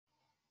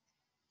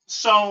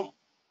So,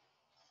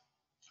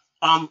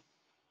 um,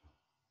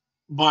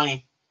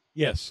 Bonnie,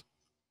 Yes.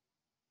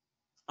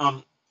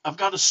 um, I've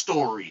got a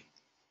story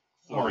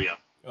for Oh, you.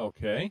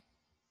 okay.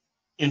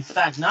 In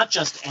fact, not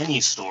just any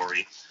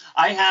story.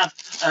 I have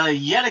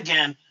yet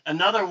again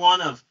another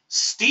one of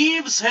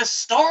Steve's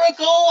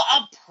historical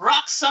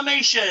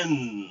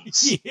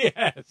approximations.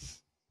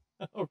 Yes.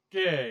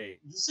 Okay.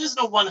 This isn't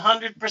a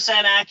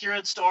 100%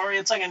 accurate story.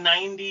 It's like a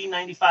 90,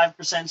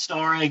 95%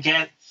 story. I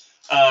get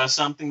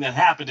something that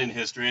happened in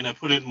history and I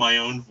put it in my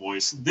own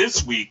voice.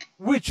 This week,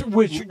 Which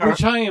which we are,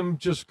 which I am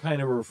just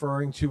kind of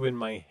referring to in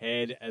my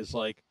head as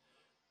like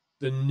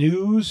the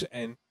news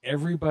and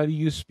everybody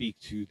you speak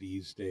to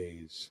these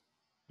days.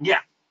 yeah,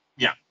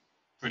 yeah,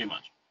 pretty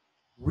much.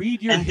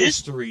 Read your And this,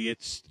 history.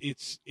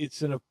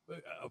 It's an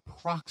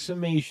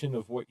approximation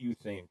of what you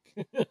think.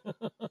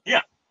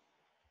 yeah,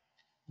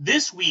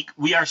 this week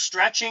we are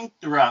stretching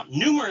throughout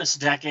numerous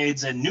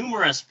decades and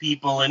numerous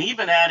people and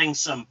even adding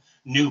some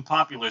new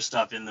popular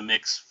stuff in the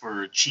mix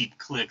for cheap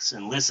clicks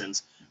and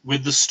listens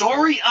with the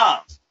story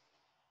of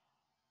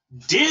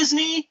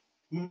Disney,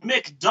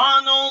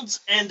 McDonald's,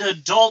 and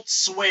Adult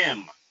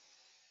Swim.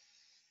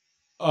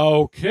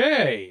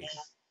 Okay.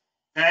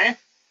 Okay?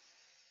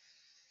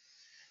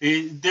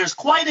 There's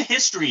quite a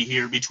history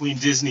here between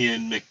Disney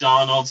and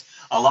McDonald's.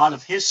 A lot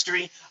of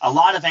history, a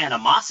lot of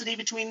animosity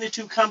between the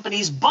two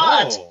companies,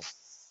 but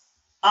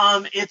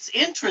Oh. it's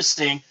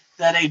interesting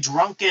that a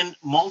drunken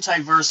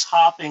multiverse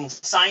hopping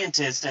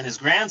scientist and his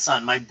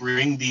grandson might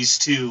bring these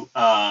two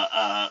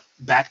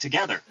back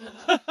together,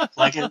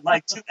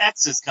 like two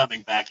exes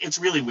coming back. It's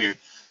really weird.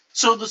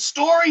 So the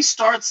story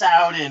starts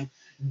out in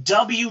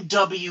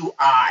WWI.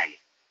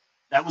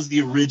 That was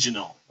the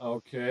original,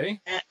 Okay.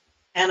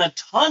 and a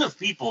ton of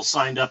people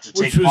signed up to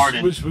Which take part was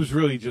in. which was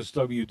really just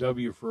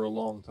WW for a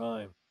long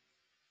time.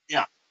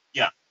 Yeah,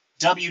 yeah,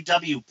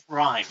 WW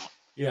Prime.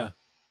 Yeah.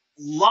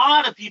 A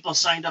lot of people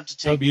signed up to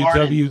take part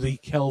in. WW the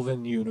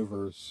Kelvin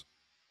universe.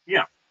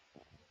 Yeah,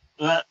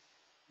 uh,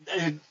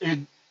 uh, uh,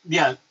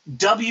 yeah,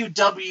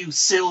 WW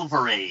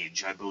Silver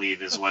Age, I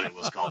believe, is what it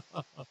was called.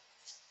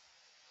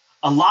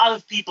 A lot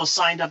of people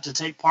signed up to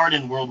take part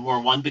in World War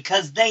One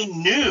because they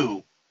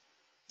knew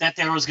that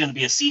there was going to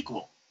be a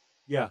sequel.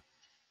 Yeah.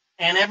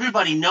 And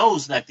everybody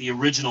knows that the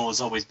original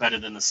is always better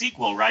than the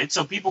sequel, right?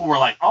 So people were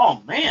like,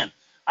 oh man,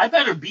 I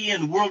better be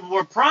in World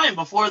War Prime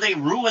before they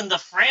ruin the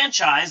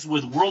franchise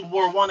with World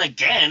War One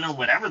again, or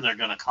whatever they're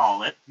going to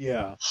call it.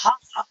 Yeah. Ha!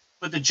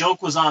 But the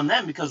joke was on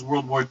them because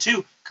World War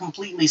Two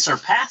completely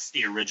surpassed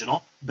the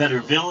original. Better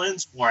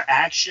villains, more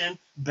action,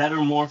 better,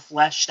 more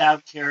fleshed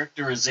out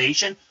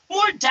characterization,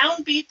 more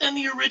downbeat than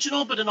the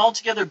original, but an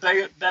altogether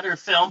better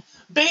film.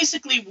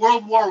 Basically,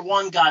 World War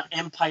One got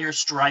Empire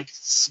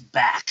Strikes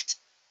Back.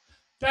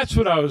 That's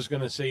what I was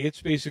going to say.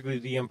 It's basically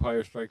the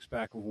Empire Strikes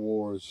Back of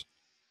wars.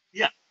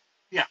 Yeah,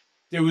 yeah.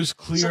 There was So,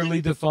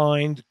 clearly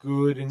defined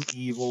good and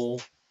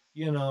evil,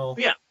 you know.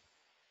 yeah,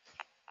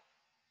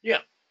 yeah.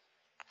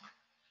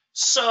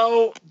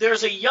 So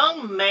there's a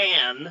young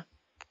man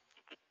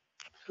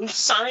who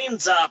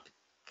signs up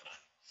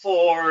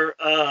for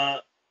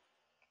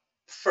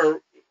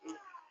for.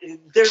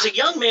 There's a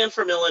young man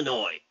from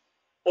Illinois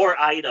or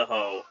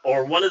Idaho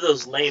or one of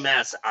those lame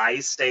ass I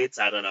states.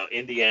 I don't know,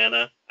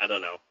 Indiana. I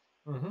don't know.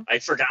 Mm-hmm. I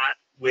forgot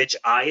which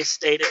I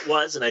state it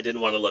was, and I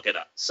didn't want to look it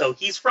up. So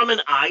he's from an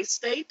I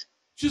state.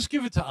 Just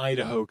give it to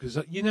Idaho because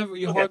you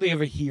Okay. hardly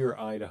ever hear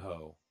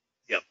Idaho.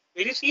 Yep.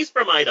 He's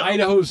from Idaho.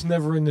 Idaho's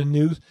never in the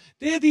news.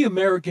 They're the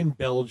American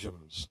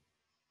Belgians,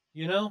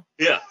 you know.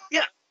 Yeah.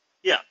 Yeah.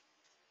 Yeah.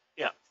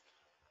 Yeah.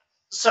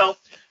 So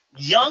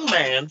young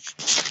man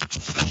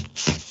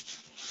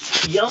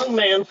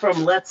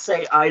from, let's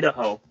say,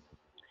 Idaho.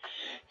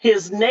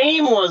 His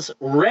name was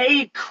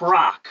Ray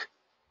Kroc.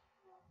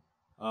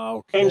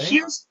 Okay. And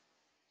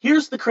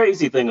here's the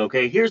crazy thing,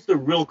 okay? Here's the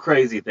real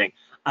crazy thing.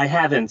 I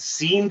haven't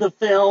seen the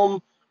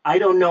film. I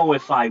don't know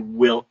if I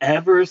will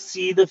ever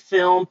see the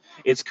film.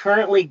 It's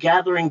currently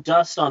gathering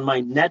dust on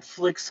my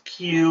Netflix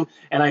queue,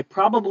 and I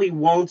probably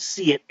won't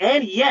see it.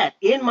 And yet,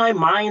 in my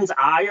mind's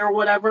eye or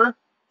whatever,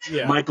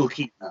 Yeah. Michael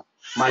Keaton.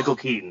 Michael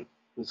Keaton.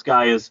 This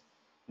guy is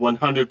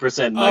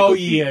 100% Michael Oh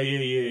Keaton.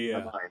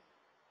 yeah.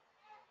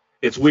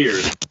 It's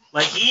weird.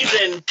 Like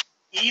even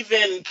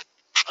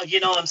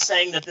I'm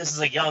saying that this is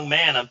a young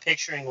man. I'm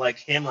picturing like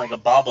him like a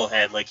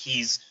bobblehead, like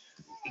he's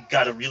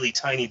got a really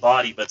tiny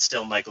body, but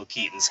still Michael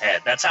Keaton's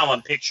head. That's how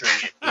I'm picturing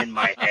it in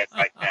my head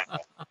right now.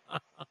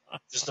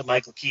 Just a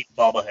Michael Keaton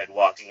bobblehead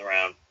walking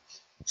around.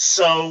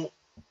 So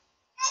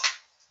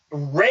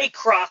Ray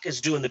Kroc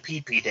is doing the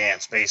pee-pee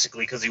dance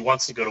basically because he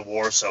wants to go to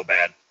war so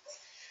bad.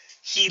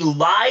 He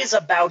lies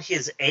about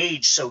his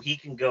age so he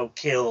can go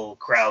kill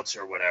Krauts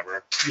or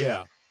whatever.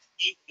 Yeah.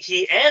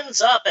 He ends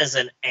up as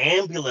an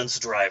ambulance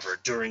driver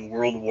during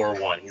World War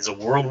One. He's a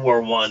World War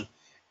One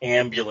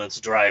ambulance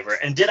driver.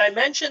 And did I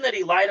mention that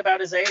he lied about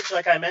his age?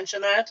 Like I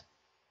mentioned that?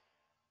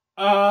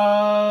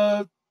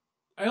 I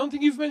don't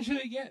think you've mentioned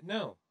it yet.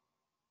 No.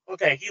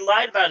 Okay, he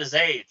lied about his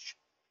age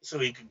so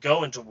he could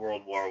go into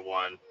World War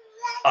One.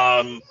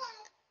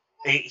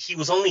 He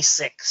was only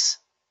 6.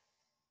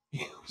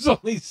 He was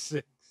only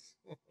 6.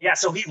 Yeah,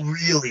 so he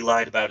really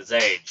lied about his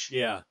age.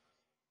 Yeah.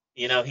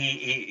 You know,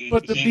 he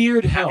But the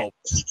beard helped.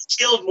 He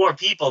killed more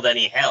people than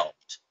he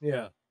helped.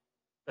 Yeah.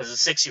 Because a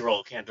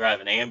 6-year-old can't drive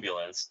an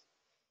ambulance.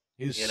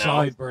 His you know?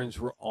 sideburns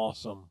were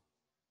awesome.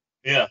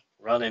 Yeah,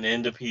 running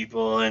into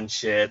people and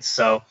shit.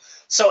 So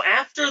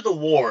after the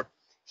war,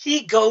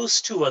 he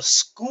goes to a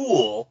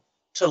school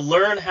to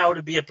learn how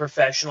to be a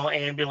professional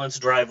ambulance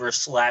driver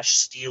 /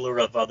 stealer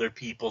of other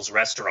people's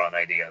restaurant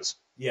ideas.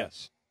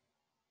 Yes.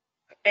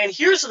 And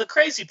here's the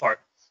crazy part.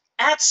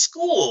 At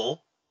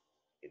school,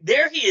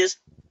 there he is,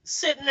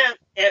 sitting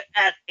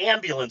at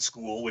ambulance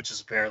school, which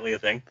is apparently a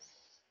thing,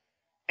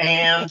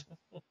 and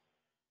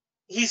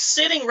he's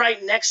sitting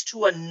right next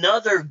to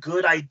another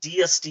good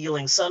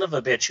idea-stealing son of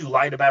a bitch who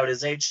lied about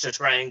his age to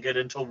try and get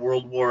into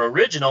World War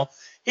Original.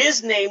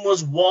 His name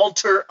was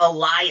Walter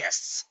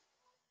Elias.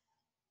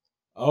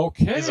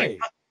 Okay. He's like,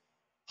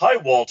 "Hi,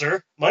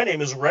 Walter. My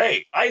name is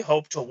Ray. I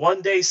hope to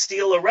one day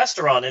steal a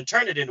restaurant and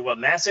turn it into a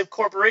massive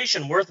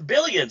corporation worth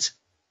billions.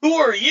 Who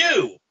are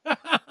you?"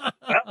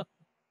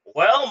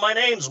 Well, my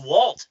name's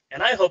Walt,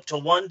 and I hope to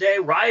one day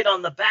ride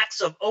on the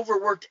backs of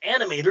overworked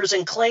animators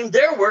and claim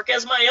their work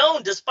as my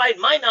own, despite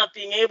my not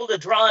being able to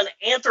draw an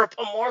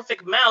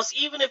anthropomorphic mouse,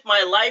 even if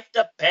my life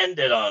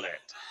depended on it.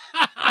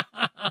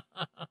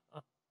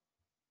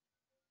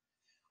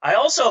 I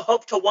also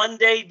hope to one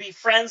day be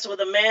friends with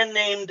a man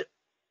named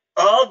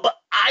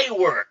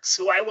Iworks,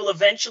 who I will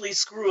eventually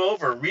screw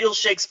over, real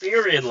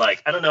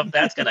Shakespearean-like. I don't know if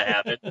that's going to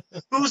happen.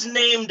 Who's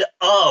named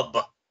Ub?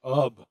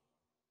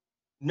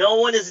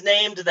 No one is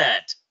named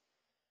that.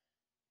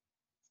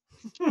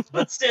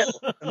 But still,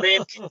 the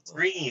man can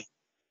dream.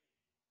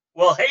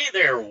 Well, hey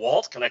there,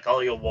 Walt. Can I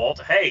call you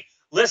Walt? Hey,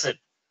 listen,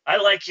 I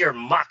like your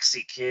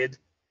moxie, kid.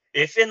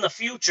 If in the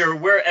future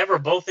we're ever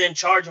both in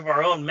charge of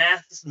our own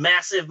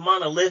massive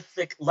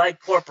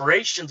monolithic-like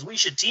corporations, we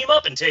should team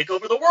up and take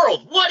over the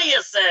world. What do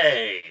you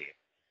say?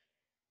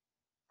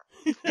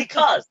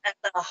 Because at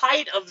the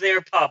height of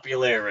their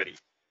popularity,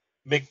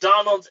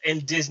 McDonald's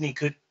and Disney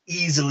could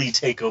easily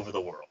take over the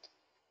world.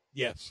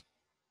 Yes.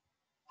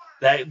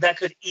 That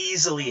could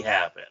easily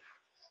happen.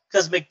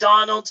 Because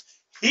McDonald's,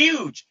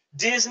 huge.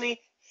 Disney,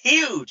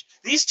 huge.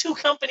 These two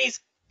companies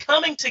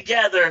coming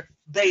together,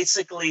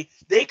 basically,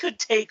 they could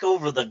take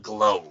over the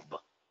globe.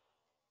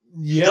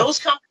 Yes. Those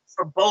companies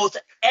are both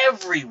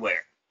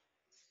everywhere.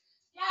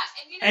 Yeah,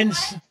 and you know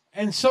what?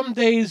 And some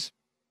days,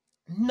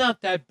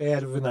 not that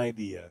bad of an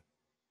idea.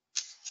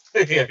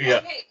 Yeah.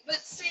 Okay, but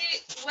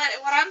see,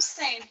 what I'm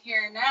saying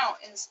here now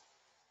is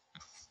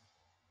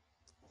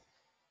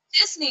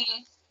Disney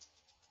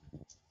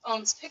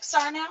owns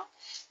Pixar now.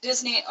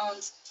 Disney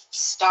owns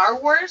Star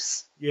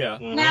Wars Yeah.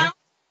 now.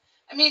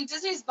 I mean,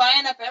 Disney's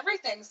buying up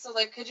everything. So,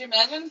 like, could you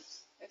imagine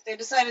if they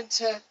decided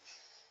to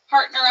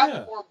partner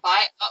up or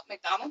buy up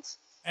McDonald's?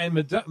 And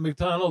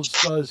McDonald's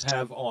does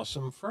have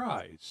awesome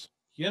fries.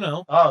 You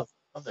know. Oh,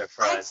 love their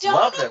fries. I don't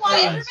love know their why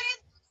fries. everybody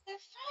loves their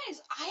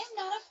fries. I am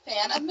not a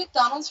fan of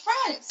McDonald's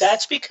fries.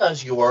 That's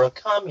because you are a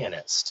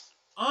communist.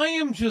 I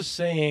am just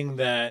saying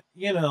that,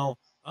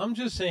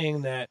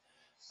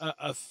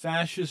 a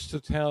fascist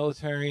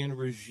totalitarian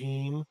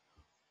regime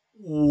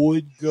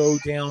would go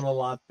down a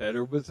lot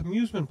better with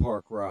amusement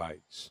park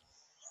rides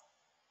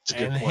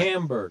and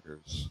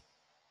hamburgers.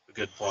 A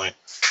good point.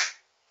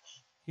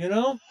 You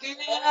know?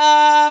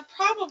 Yeah,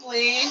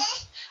 probably.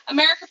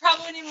 America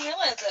probably wouldn't even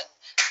realize it.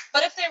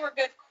 But if they were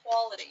good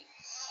quality.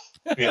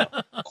 Yeah.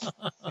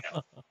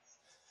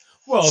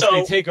 Well, if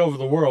they take over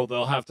the world,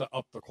 they'll have to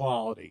up the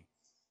quality.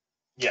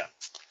 Yeah.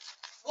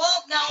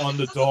 Well, no. On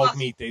the dog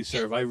meat they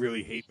serve. I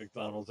really hate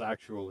McDonald's,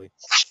 actually.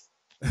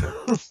 That's a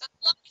lot of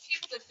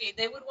people to feed.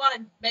 They would want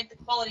to make the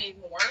quality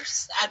even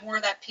worse, add more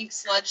of that pink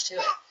sludge to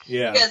it.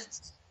 Yeah. Because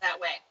it's that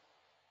way.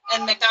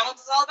 And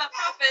McDonald's is all about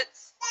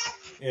profits.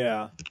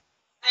 Yeah.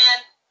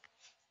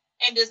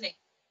 And Disney.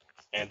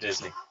 And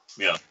Disney.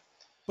 Yeah.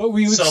 But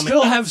we would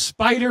still have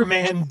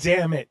Spider-Man,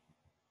 damn it.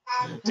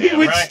 We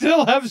would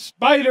still have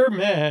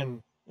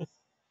Spider-Man.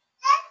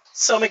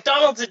 So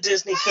McDonald's and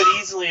Disney could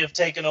easily have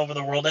taken over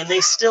the world, and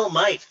they still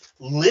might.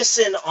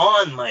 Listen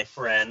on, my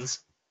friends.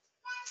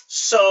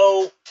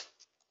 So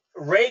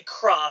Ray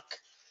Kroc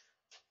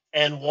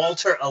and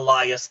Walter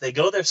Elias, they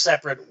go their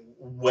separate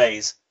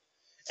ways.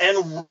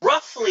 And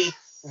roughly,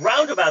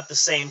 round about the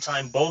same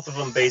time, both of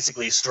them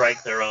basically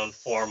strike their own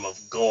form of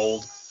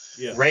gold.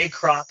 Yeah. Ray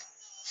Kroc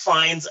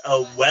finds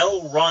a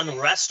well-run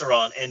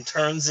restaurant and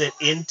turns it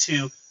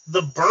into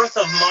the birth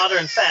of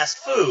modern fast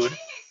food.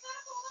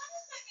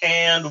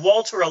 And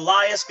Walter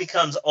Elias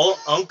becomes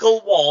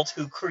Uncle Walt,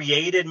 who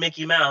created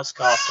Mickey Mouse,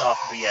 cough,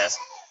 BS.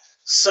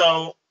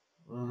 So,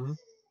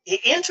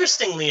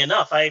 interestingly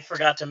enough, I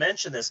forgot to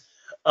mention this,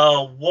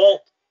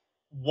 Walt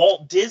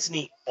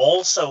Disney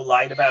also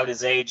lied about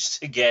his age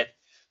to get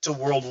to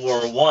World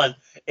War I,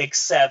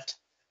 except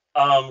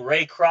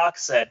Ray Kroc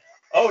said,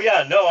 oh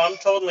yeah, no, I'm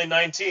totally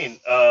 19.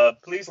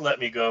 Please let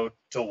me go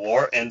to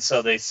war. And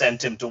so they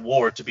sent him to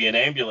war to be an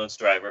ambulance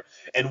driver.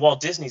 And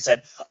Walt Disney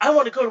said, I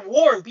want to go to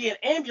war and be an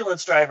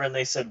ambulance driver. And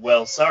they said,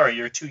 well, sorry,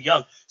 you're too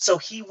young. So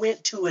he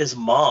went to his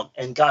mom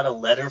and got a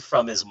letter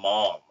from his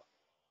mom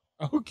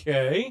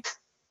Okay.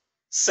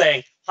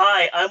 saying,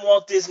 hi, I'm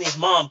Walt Disney's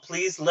mom.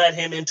 Please let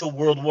him into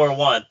World War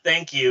One.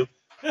 Thank you,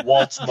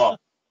 Walt's mom.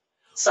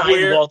 Signed,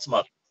 Where Walt's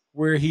mother.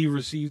 where he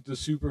received the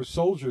super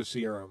soldier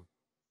serum.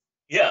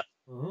 Yeah.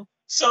 Uh-huh.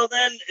 So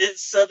then,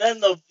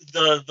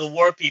 the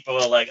war people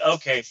are like,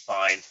 okay,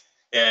 fine.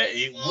 Mom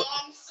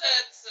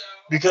said so.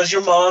 Because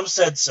your mom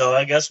said so,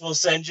 I guess we'll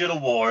send you to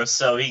war.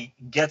 So he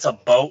gets a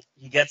boat.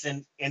 He gets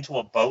into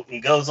a boat and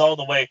he goes all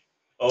the way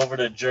over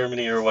to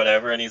Germany or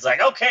whatever. And he's like,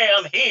 okay,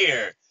 I'm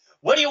here.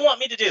 What do you want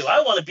me to do?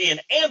 I want to be an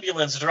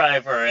ambulance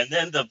driver. And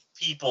then the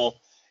people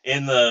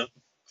in the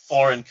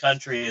foreign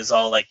country is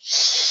all like,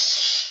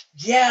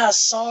 yeah,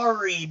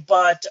 sorry,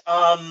 but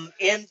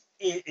in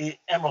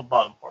Emerald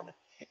Bottom for me.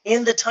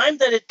 In the time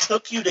that it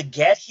took you to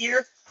get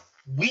here,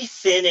 we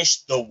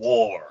finished the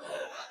war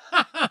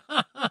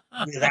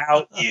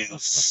without you.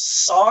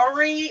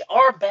 Sorry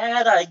or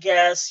bad, I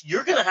guess.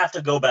 You're going to have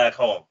to go back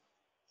home.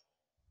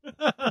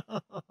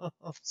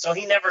 So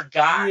he never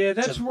got Yeah,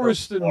 that's to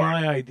worse than war.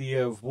 my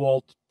idea of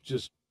Walt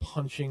just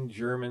punching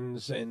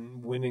Germans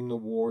and winning the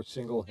war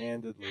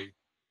single-handedly.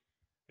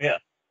 Yeah.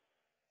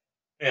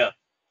 Yeah.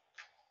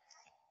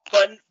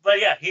 But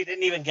yeah, he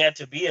didn't even get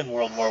to be in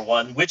World War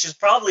One, which is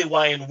probably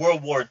why in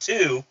World War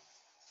Two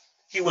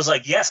he was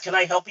like, yes, can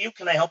I help you?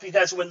 Can I help you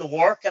guys win the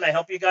war? Can I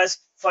help you guys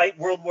fight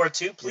World War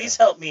II? Please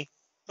help me.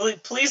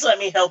 Please let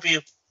me help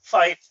you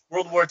fight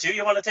World War II.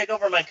 You want to take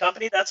over my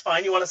company? That's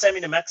fine. You want to send me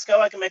to Mexico?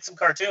 I can make some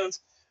cartoons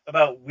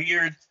about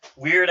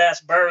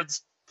weird-ass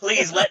birds.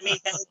 Please let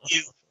me help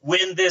you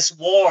win this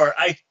war.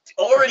 I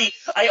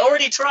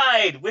already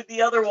tried with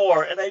the other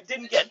war, and I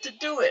didn't get to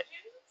do it.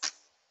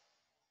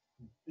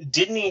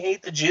 Didn't he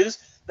hate the Jews?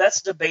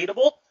 That's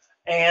debatable.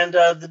 And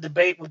the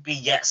debate would be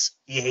yes,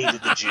 he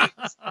hated the Jews. Jew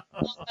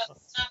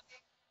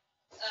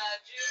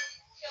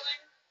killing?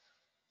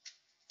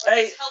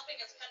 Hey, He's helping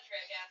his country,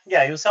 I guess.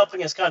 Yeah, he was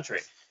helping his country.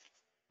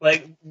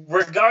 Like,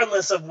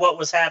 regardless of what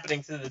was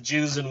happening to the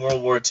Jews in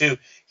World War II,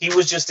 he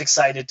was just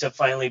excited to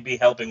finally be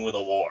helping with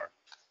a war.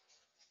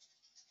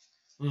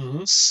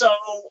 Mm-hmm. So,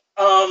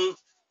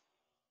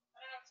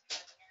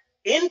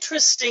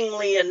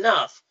 interestingly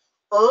enough,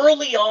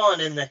 early on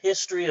in the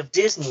history of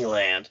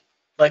Disneyland,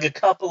 like a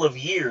couple of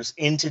years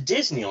into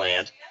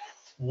Disneyland,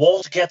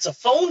 Walt gets a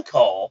phone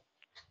call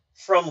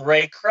from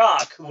Ray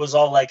Kroc, who was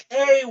all like,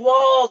 hey,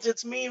 Walt,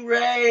 it's me,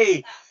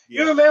 Ray.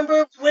 You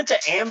remember we went to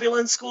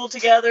ambulance school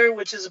together,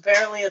 which is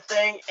apparently a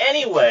thing?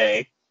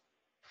 Anywho,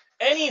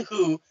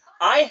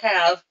 I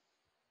have...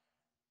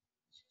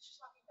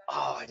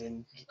 Oh, I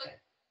didn't...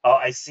 Oh,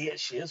 I see it.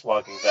 She is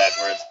walking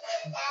backwards.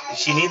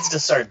 She needs to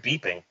start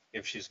beeping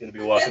if she's going to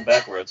be walking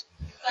backwards.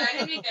 Sorry, I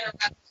didn't mean to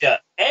interrupt. Yeah.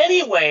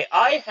 Anyway,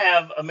 I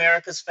have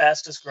America's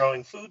fastest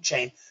growing food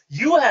chain.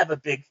 You have a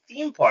big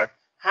theme park.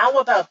 How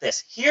about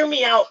this? Hear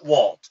me out,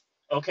 Walt.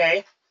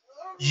 Okay?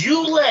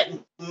 You let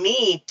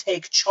me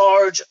take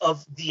charge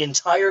of the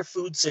entire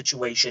food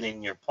situation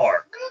in your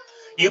park.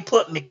 You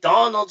put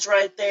McDonald's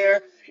right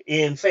there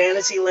in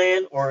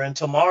Fantasyland or in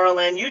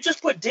Tomorrowland. You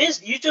just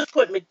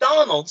put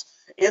McDonald's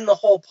in the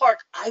whole park.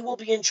 I will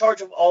be in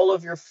charge of all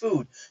of your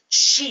food.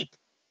 Cheap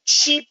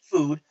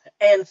food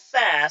and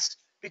fast.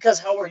 Because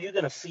how are you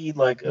going to feed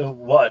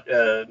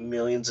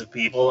millions of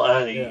people?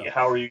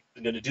 How are you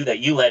going to do that?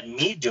 You let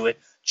me do it.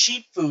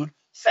 Cheap food,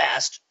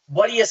 fast.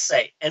 What do you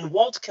say? And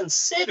Walt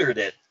considered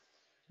it,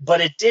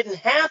 but it didn't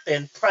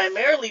happen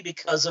primarily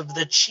because of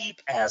the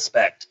cheap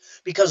aspect.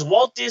 Because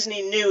Walt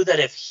Disney knew that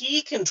if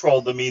he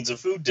controlled the means of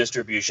food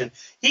distribution,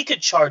 he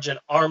could charge an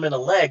arm and a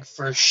leg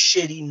for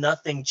shitty,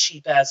 nothing,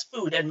 cheap-ass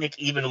food and make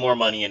even more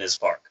money in his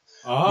park.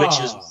 Which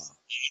is...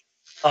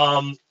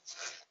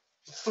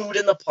 food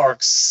in the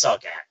parks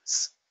suck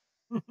ass.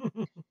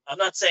 I'm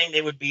not saying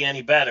they would be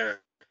any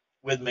better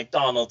with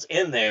McDonald's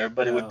in there,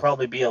 but it would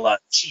probably be a lot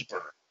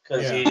cheaper.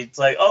 Because it's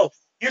like, oh,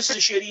 here's a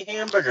shitty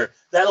hamburger.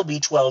 That'll be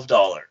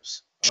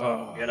 $12.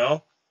 You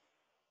know?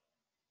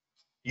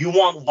 You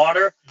want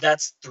water?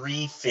 That's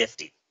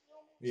 $3.50.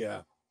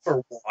 Yeah.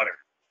 For water.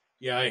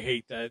 Yeah, I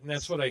hate that. And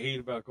that's what I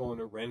hate about going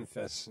to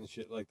Renfests and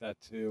shit like that,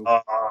 too.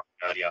 God,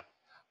 yeah.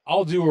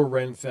 I'll do a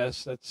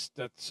Renfest.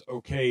 That's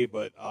okay,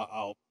 but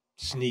I'll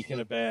sneak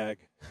in a bag.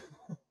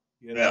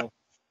 You know?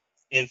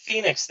 Yeah. In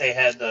Phoenix, they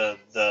had the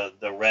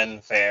Ren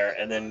Fair,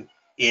 and then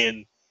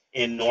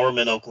in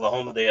Norman,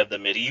 Oklahoma, they have the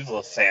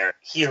Medieval Fair.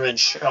 Here in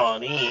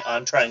Shawnee,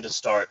 I'm trying to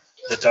start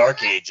the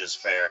Dark Ages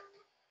Fair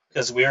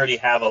because we already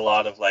have a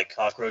lot of like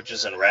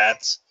cockroaches and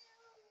rats.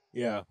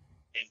 Yeah.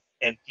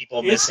 And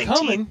people missing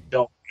teeth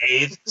don't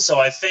bathe. So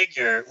I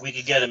figure we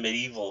could get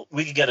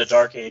a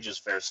Dark Ages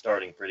Fair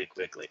starting pretty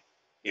quickly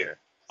here.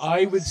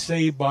 I would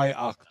say by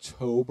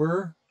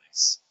October.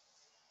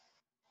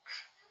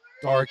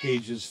 Dark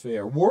Ages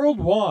Fair.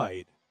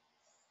 Worldwide.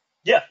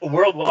 Yeah,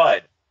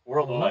 worldwide.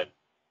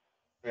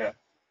 Yeah.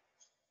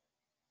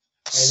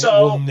 And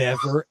it will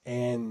never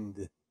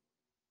end.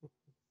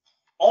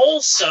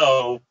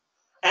 Also,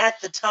 at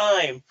the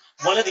time,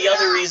 one of the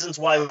other reasons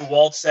why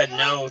Walt said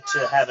no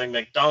to having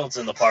McDonald's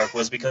in the park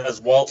was because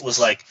Walt was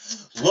like,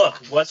 look,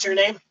 what's your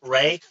name?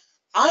 Ray?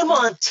 I'm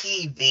on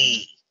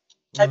TV.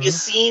 Have you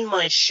seen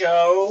my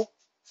show?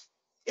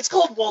 It's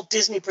called Walt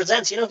Disney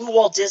Presents. You know who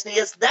Walt Disney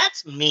is?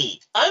 That's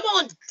me. I'm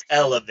on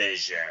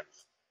television.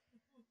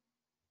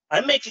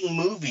 I'm making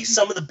movies,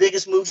 some of the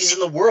biggest movies in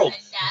the world.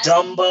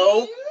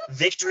 Dumbo,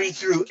 Victory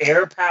Through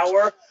Air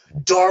Power,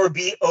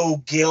 Darby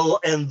O'Gill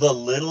and the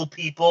Little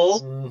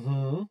People.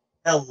 Mm-hmm.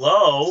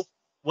 Hello?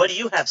 What do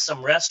you have,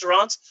 some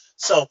restaurants?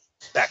 So,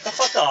 back the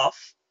fuck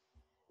off,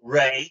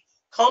 Ray.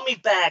 Call me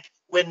back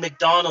when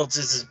McDonald's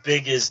is as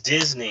big as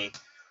Disney.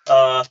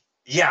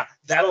 Yeah,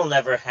 that'll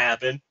never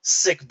happen.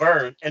 Sick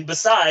burn. And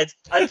besides,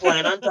 I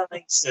plan on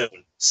dying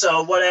soon.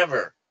 So,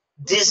 whatever.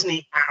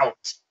 Disney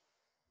out.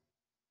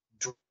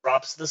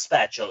 Drops the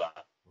spatula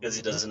because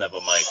he doesn't have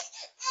a mic.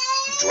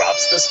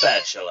 Drops the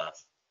spatula.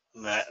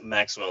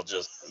 Maxwell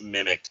just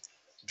mimicked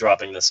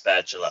dropping the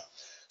spatula.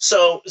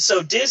 So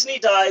Disney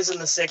dies in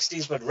the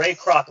 60s, but Ray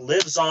Kroc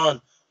lives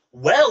on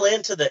well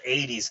into the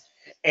 80s,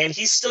 and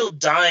he's still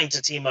dying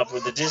to team up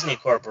with the Disney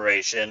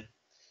Corporation.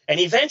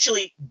 And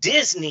eventually,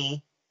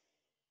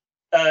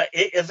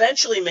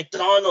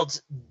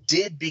 McDonald's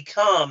did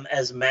become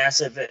as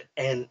massive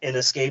and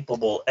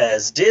inescapable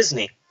as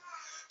Disney.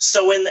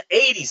 So in the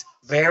 80s,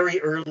 very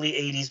early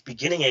 80s,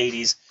 beginning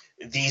 80s,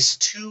 these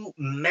two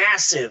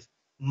massive,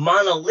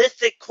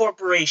 monolithic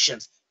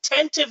corporations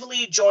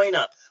tentatively join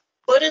up.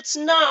 But it's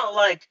not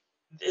like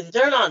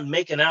they're not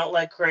making out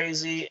like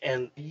crazy.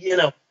 And,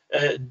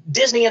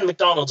 Disney and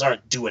McDonald's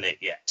aren't doing it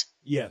yet.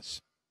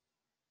 Yes.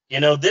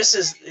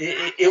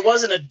 It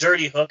wasn't a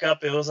dirty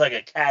hookup. It was like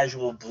a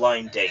casual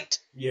blind date.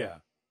 Yeah.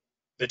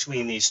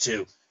 Between these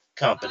two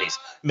companies.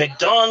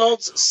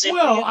 McDonald's simply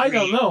I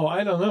don't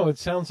know. It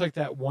sounds like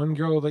that one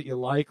girl that you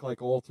like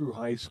all through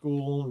high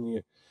school, and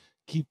you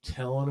keep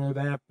telling her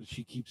that, but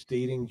she keeps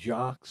dating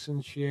jocks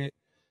and shit,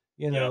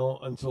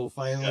 until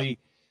finally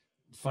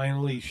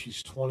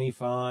she's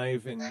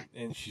 25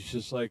 and she's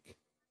just like,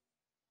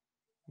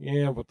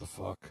 yeah, what the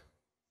fuck?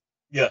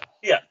 Yeah.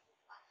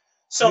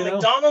 So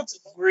McDonald's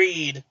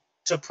agreed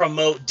to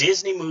promote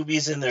Disney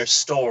movies in their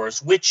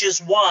stores, which is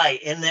why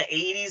in the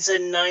 80s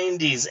and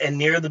 90s and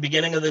near the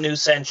beginning of the new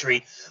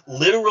century,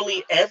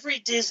 literally every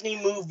Disney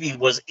movie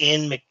was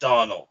in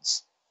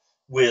McDonald's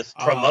with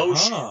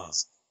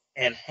promotions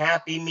and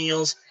Happy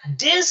Meals.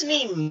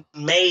 Disney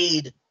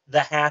made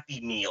the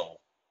Happy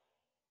Meal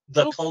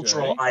the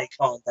cultural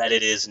icon that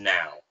it is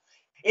now.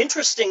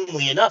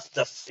 Interestingly enough,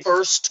 the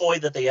first toy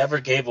that they ever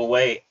gave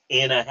away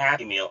in a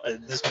Happy Meal,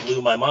 this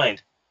blew my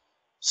mind,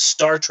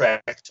 Star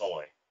Trek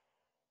toy.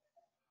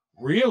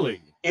 Really?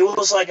 It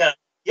was like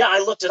I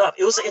looked it up.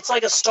 It's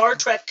like a Star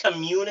Trek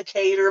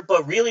communicator,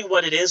 but really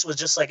what it is was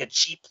just like a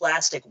cheap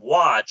plastic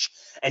watch,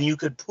 and you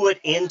could put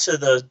into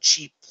the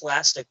cheap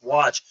plastic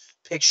watch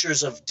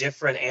pictures of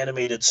different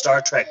animated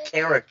Star Trek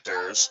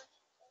characters.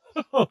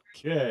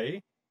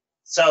 Okay.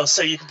 So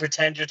you can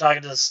pretend you're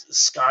talking to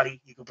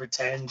Scotty, you can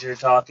pretend you're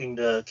talking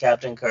to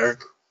Captain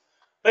Kirk.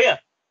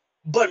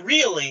 But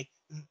really,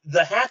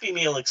 the Happy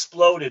Meal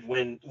exploded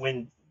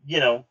when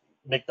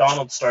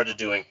McDonald's started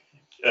doing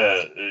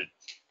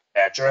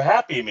at your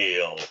Happy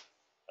Meal,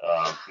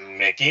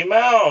 Mickey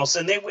Mouse,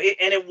 and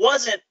it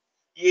wasn't.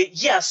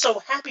 So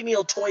Happy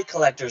Meal toy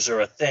collectors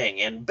are a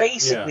thing, and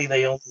basically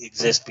they only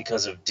exist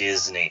because of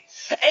Disney.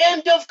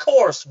 And of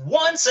course,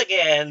 once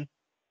again,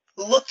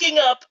 looking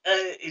up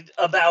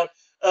about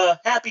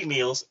Happy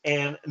Meals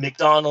and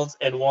McDonald's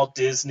and Walt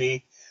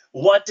Disney,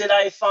 what did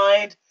I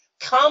find?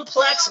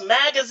 Complex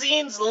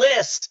Magazine's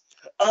list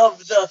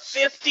of the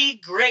 50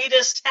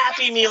 greatest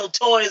Happy Meal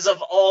toys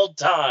of all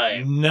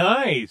time.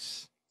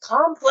 Nice.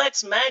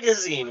 Complex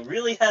Magazine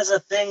really has a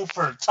thing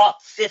for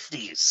top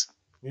 50s.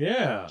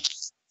 Yeah.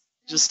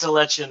 Just to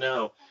let you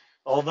know.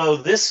 Although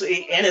and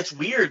it's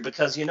weird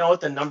because you know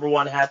what the number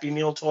one Happy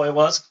Meal toy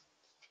was?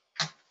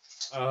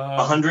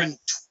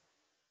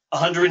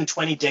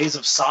 120 Days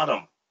of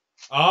Sodom.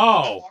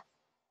 Oh.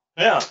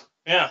 Yeah.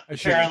 I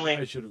should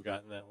have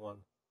gotten that one.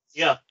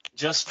 Yeah,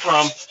 just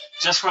from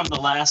the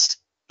last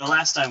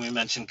time we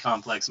mentioned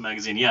Complex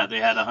Magazine. Yeah, they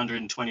had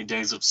 120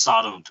 Days of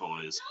Sodom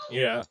toys.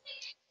 Yeah.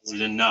 We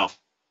didn't know.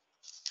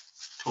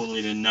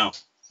 Totally didn't know.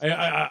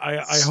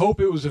 I hope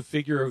it was a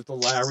figure of the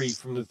Larry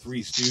from the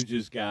Three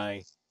Stooges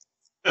guy.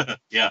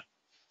 Yeah.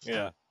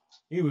 Yeah.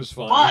 He was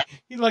fun. But,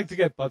 he liked to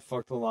get butt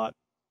fucked a lot.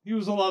 He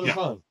was a lot of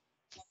fun.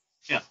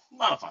 Yeah, a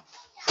lot of fun.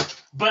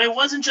 But it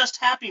wasn't just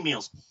Happy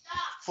Meals.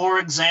 For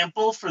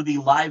example, for the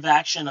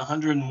live-action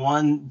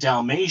 101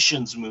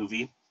 Dalmatians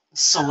movie,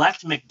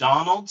 select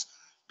McDonald's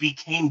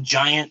became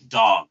giant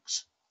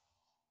dogs.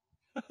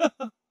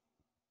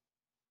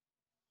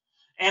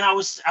 And I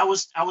was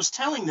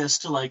telling this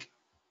to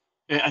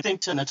I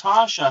think to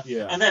Natasha,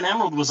 and then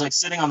Emerald was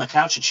sitting on the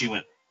couch and she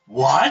went,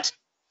 "What?"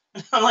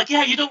 And I'm like,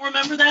 "Yeah, you don't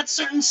remember that?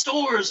 Certain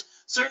stores,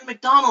 certain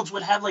McDonald's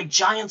would have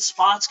giant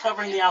spots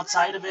covering the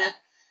outside of it,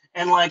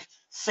 and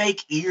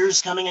fake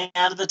ears coming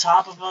out of the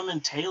top of them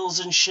and tails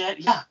and shit.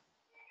 Yeah,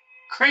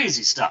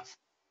 crazy stuff.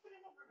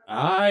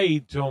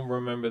 I don't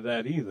remember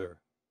that either.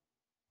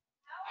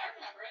 I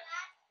remember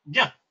it.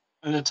 Yeah,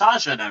 and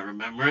Natasha and I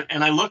remember it,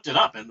 and I looked it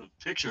up, and the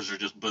pictures are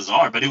just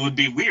bizarre. But it would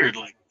be weird,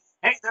 like,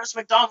 hey, there's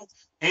McDonald's.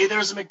 Hey,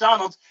 there's a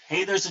McDonald's.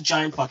 Hey, there's a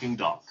giant fucking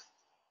dog.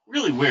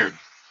 Really weird.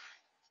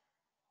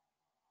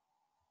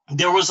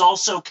 There was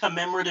also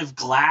commemorative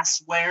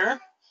glassware.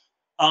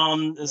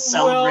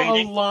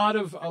 Celebrating.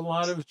 Well, a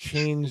lot of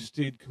chains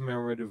did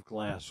commemorative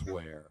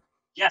glassware.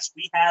 Yes,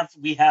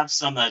 we have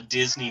some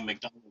Disney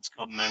McDonald's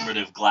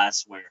commemorative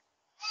glassware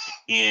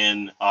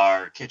in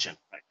our kitchen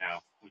right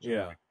now.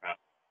 Yeah.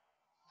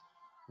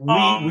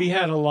 Um, We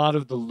had a lot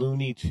of the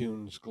Looney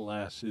Tunes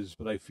glasses,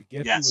 but I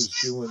forget who Yes. was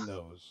doing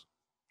those.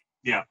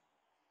 Yeah.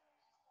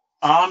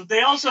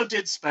 They also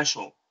did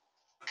special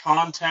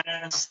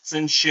contests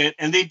and shit,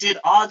 and they did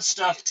odd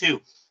stuff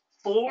too.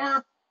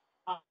 For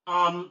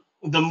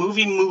the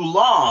movie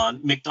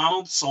Mulan,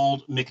 McDonald's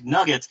sold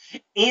McNuggets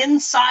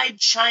inside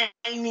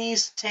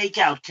Chinese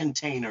takeout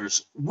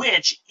containers,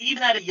 which,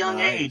 even at a young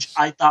Nice. age,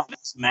 I thought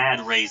was mad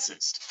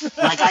racist.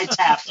 Like, I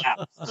tapped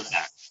out for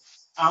that.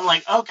 I'm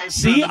like, okay. for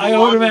See, the I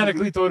Mulan automatically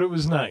movie- thought it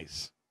was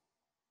nice.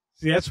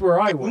 See, that's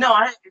where I went.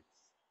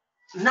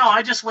 No,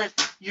 I just went,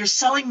 you're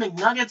selling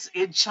McNuggets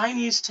in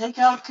Chinese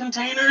takeout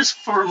containers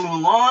for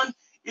Mulan?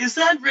 Is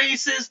that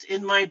racist?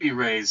 It might be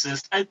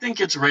racist. I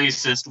think it's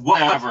racist.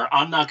 Whatever.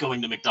 I'm not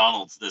going to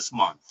McDonald's this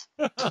month.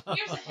 Here's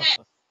a hint.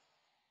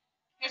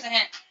 Here's a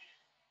hint.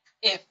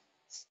 If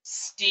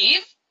Steve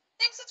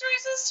thinks it's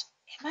racist,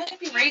 it might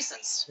be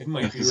racist. It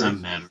might be Because I'm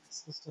racist. mad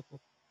racist.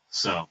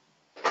 So,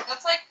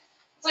 It's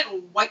like a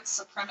white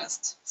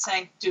supremacist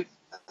saying, "Dude,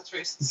 that's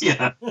racist."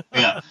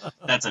 yeah.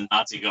 That's a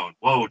Nazi going,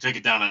 whoa, take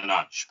it down a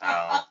notch,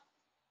 pal.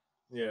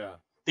 Yeah.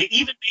 They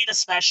even made a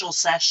special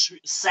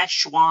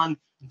Szechuan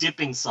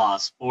dipping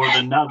sauce for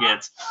the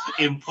nuggets.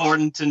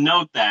 Important to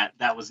note that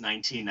was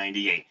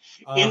 1998.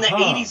 In the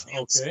 80s, they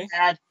also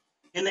okay.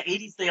 in the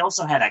 80s they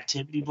also had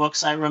activity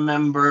books, I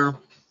remember.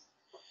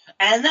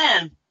 And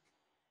then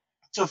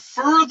to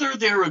further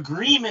their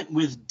agreement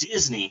with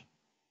Disney,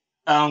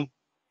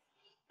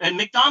 and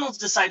McDonald's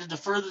decided to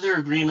further their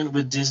agreement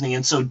with Disney,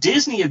 and so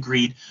Disney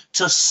agreed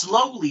to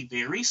slowly,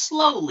 very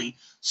slowly,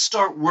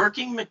 start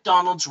working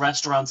McDonald's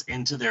restaurants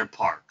into their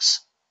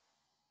parks.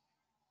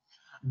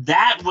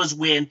 That was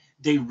when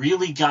they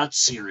really got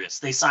serious.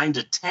 They signed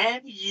a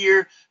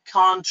 10-year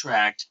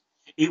contract.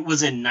 It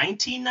was in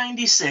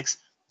 1996.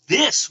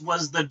 This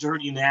was the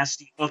dirty,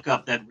 nasty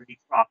hookup that Ray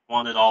Kroc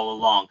wanted all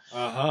along.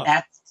 Uh-huh.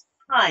 At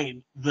the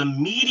time, the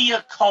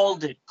media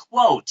called it,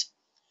 quote,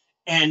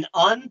 an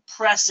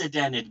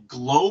unprecedented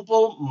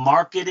global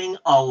marketing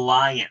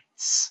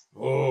alliance.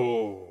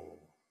 Oh.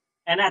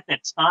 And at the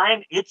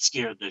time, it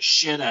scared the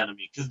shit out of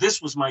me because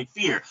this was my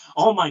fear.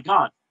 Oh my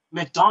God,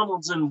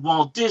 McDonald's and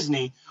Walt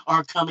Disney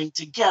are coming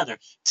together.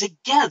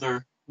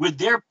 Together, with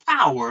their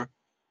power,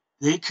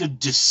 they could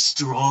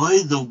destroy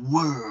the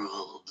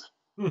world.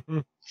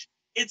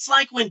 It's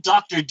like when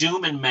Dr.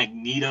 Doom and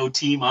Magneto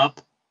team up.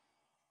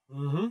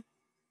 Mm-hmm.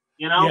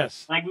 You know?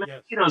 Yes. Like,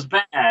 Magneto's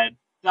bad.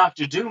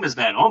 Dr. Doom is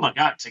bad. Oh my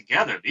God,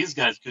 together, these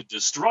guys could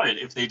destroy it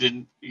if they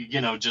didn't,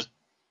 just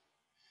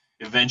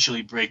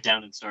eventually break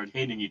down and start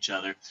hating each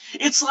other.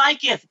 It's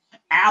like if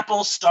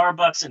Apple,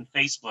 Starbucks, and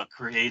Facebook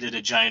created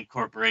a giant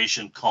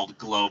corporation called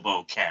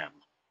Globochem.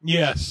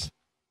 Yes.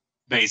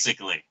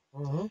 Basically.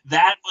 Mm-hmm.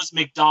 That was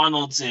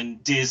McDonald's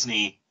and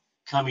Disney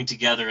coming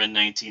together in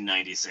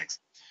 1996.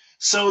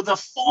 So the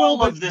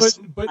fall of this...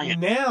 But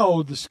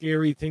now the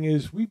scary thing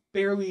is we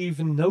barely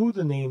even know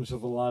the names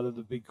of a lot of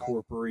the big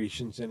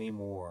corporations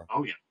anymore.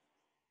 Oh,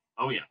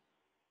 yeah.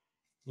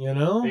 You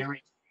know?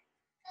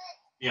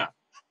 Yeah.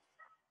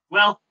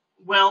 Well,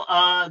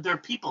 they're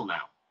people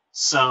now.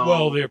 So...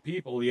 Well, they're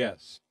people,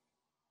 yes.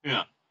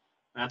 Yeah.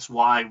 That's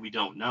why we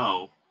don't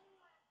know.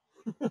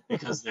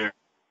 Because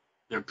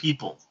they're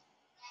people.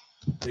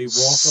 They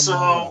walk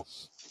among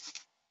us.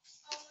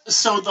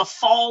 So the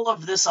fall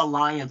of this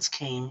alliance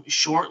came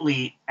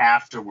shortly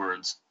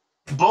afterwards.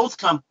 Both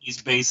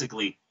companies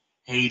basically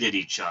hated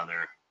each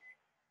other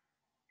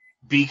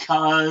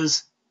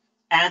because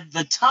at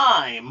the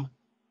time,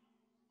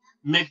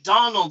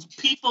 McDonald's,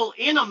 people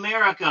in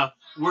America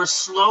were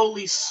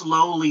slowly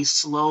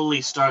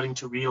starting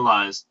to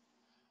realize,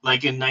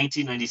 like in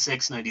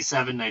 1996,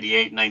 97,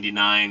 98,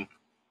 99,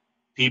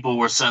 people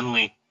were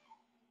suddenly,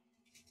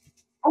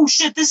 oh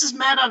shit, this is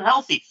mad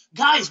unhealthy.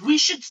 Guys, we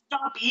should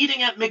stop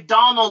eating at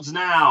McDonald's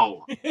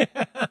now.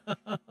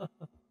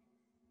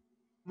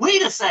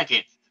 Wait a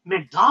second.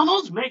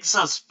 McDonald's makes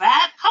us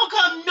fat? How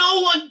come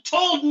no one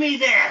told me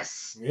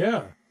this?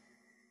 Yeah.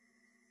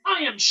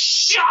 I am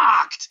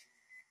shocked.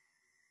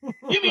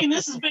 You mean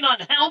this has been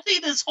unhealthy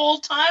this whole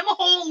time?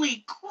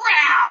 Holy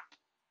crap.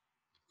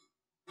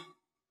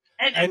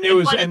 And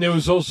there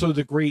was also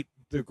the great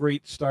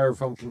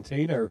styrofoam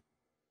container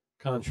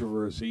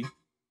controversy.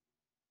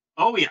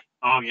 Oh yeah.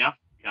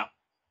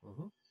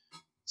 Mm-hmm.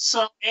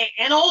 So,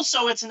 and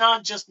also it's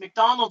not just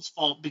McDonald's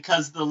fault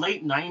because the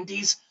late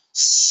 90s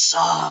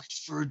sucked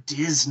for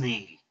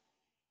Disney.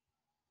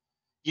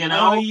 You Oh,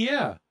 know,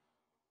 yeah.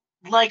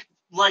 like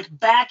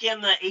back in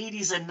the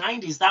 80s and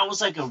 90s, that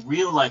was like a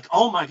real like,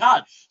 oh my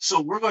God,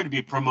 so we're going to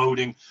be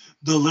promoting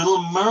The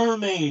Little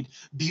Mermaid,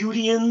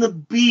 Beauty and the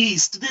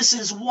Beast. This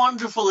is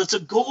wonderful. It's a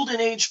golden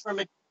age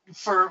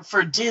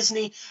for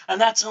Disney, and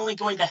that's only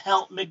going to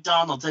help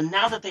McDonald's. And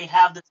now that they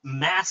have this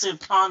massive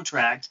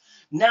contract,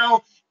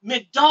 now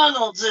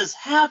McDonald's is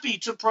happy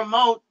to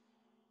promote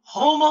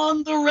Home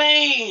on the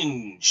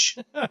Range.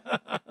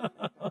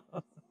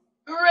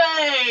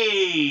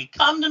 Hooray!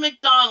 Come to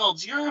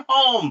McDonald's, your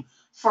home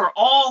for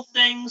all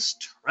things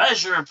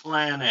Treasure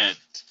Planet.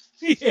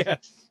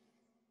 Yes.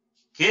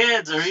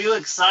 Kids, are you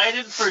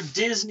excited for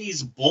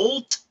Disney's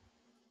Bolt?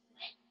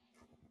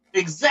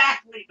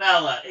 Exactly,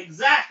 Bella.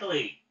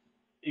 Exactly.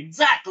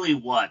 Exactly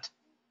what?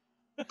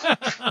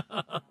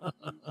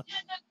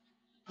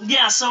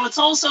 Yeah, so it's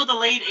also the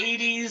late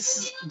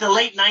 80s, the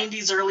late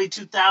 90s, early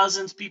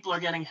 2000s. People are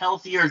getting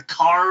healthier.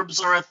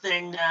 Carbs are a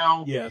thing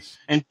now. Yes.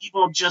 And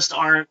people just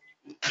aren't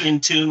in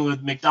tune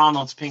with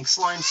McDonald's Pink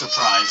Slime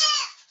Surprise.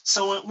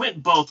 So it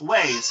went both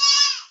ways.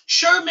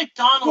 Sure,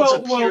 McDonald's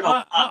appeared a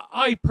lot.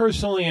 I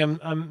personally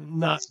I'm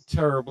not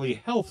terribly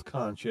health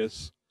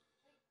conscious.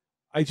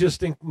 I just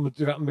think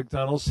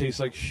McDonald's tastes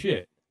like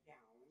shit.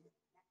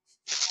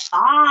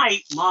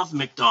 I love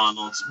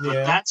McDonald's, but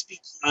Yeah. that's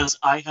because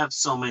I have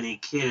so many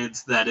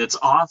kids that it's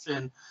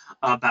often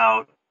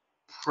about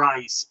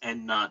price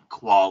and not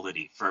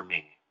quality for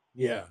me.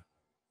 Yeah.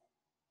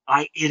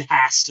 It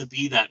has to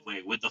be that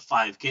way with the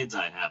 5 kids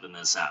I have in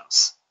this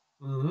house.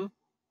 Mm-hmm.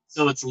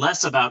 So it's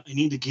less about I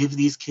need to give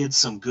these kids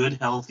some good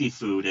healthy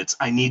food. It's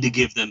I need to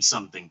give them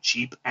something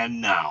cheap and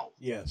now.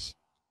 Yes.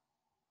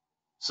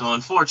 So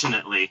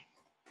unfortunately,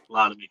 a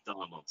lot of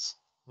McDonald's.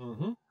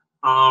 Mm-hmm.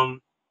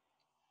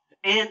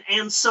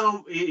 And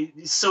so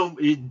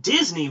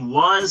Disney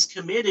was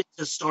committed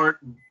to start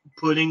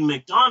putting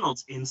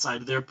McDonald's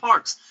inside of their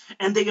parks,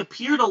 and they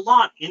appeared a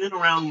lot in and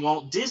around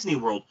Walt Disney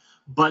World,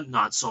 but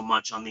not so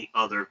much on the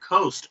other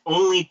coast.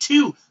 Only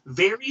 2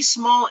 very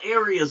small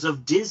areas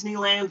of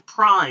Disneyland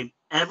Prime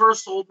ever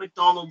sold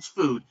McDonald's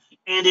food,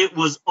 and it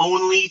was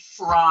only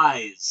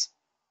fries.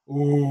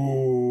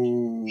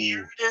 Ooh.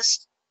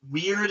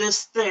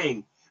 Weirdest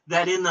thing,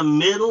 that in the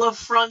middle of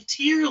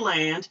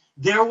Frontierland,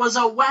 there was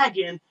a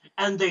wagon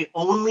and they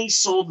only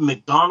sold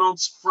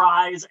McDonald's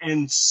fries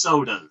and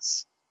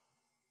sodas.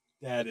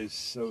 That is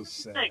so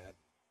sad.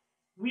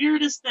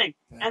 Weirdest thing.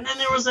 And then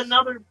there was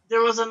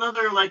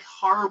another like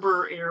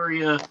harbor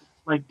area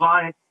like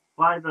by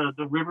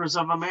the rivers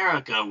of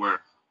America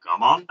where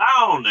come on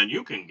down and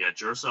you can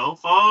get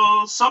yourself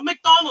some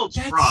McDonald's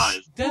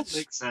fries. That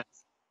makes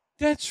sense.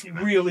 That's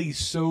really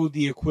so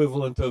the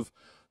equivalent of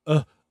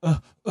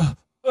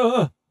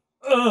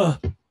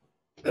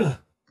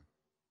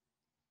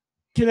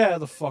get out of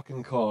the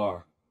fucking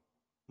car.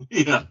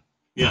 Yeah.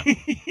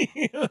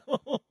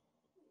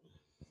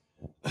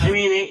 I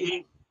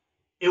mean,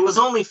 it was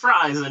only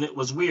fries, and it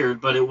was weird,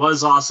 but it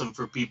was awesome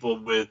for people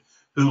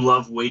who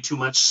love way too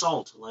much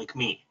salt, like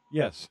me.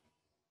 Yes.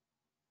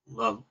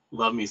 Love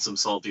me some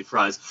salty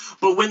fries.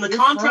 But when the Their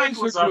contract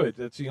fries was are up, good.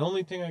 That's the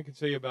only thing I can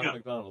say about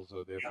McDonald's,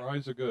 though. Their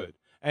fries are good.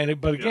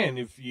 But again,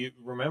 if you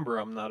remember,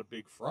 I'm not a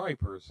big fry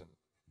person.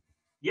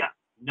 Yeah,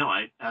 no,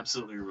 I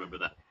absolutely remember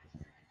that.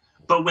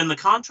 But when the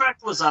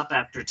contract was up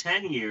after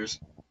 10 years,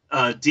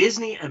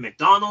 Disney and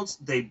McDonald's,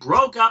 they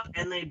broke up,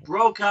 and they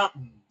broke up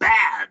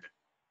bad.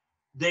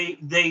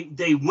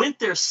 They went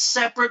their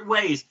separate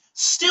ways.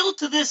 Still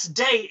to this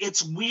day,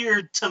 it's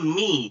weird to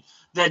me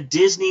that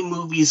Disney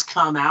movies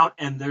come out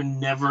and they're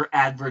never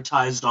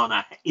advertised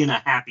in a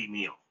Happy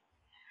Meal.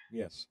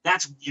 Yes.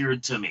 That's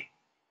weird to me.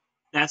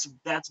 That's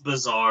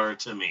bizarre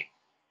to me.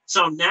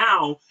 So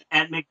now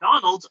at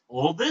McDonald's,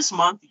 all this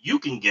month, you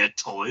can get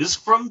toys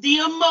from the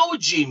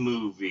Emoji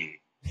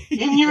Movie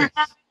in your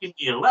Happy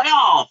Meal. Like,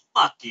 oh,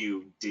 fuck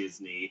you,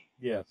 Disney.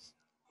 Yes.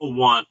 I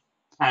want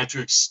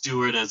Patrick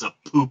Stewart as a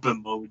poop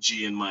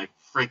emoji in my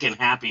freaking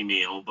Happy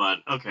Meal, but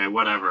okay,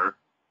 whatever.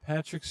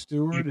 Patrick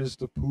Stewart is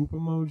the poop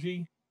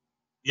emoji?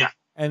 Yeah.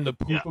 And the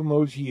poop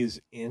emoji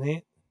is in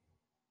it?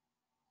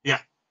 Yeah.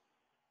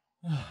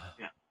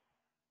 Yeah.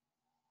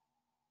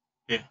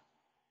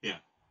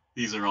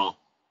 These are all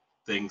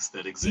things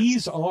that exist.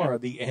 These are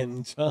the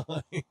end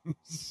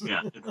times.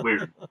 Yeah, it's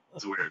weird.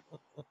 It's weird.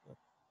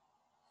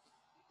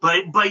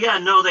 But yeah,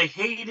 no, they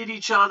hated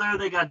each other.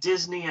 They got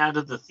Disney out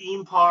of the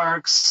theme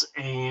parks,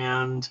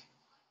 and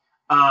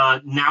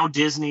now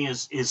Disney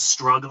is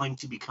struggling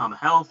to become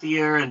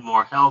healthier and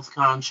more health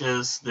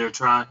conscious. They're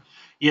trying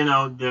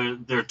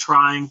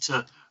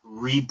to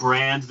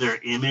rebrand their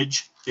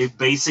image. They've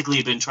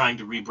basically been trying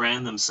to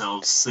rebrand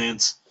themselves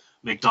since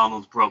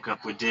McDonald's broke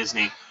up with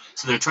Disney.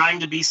 So they're trying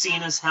to be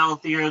seen as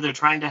healthier. They're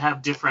trying to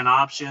have different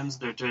options.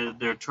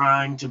 They're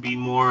trying to be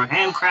more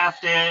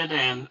handcrafted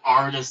and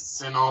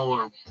artisanal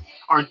or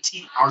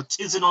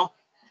artisanal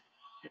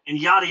and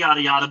yada,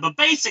 yada, yada. But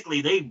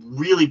basically, they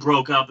really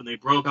broke up, and they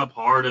broke up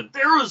hard, and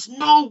there is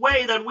no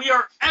way that we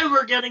are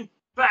ever getting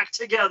back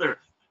together.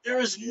 There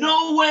is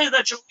no way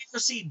that you'll ever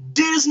see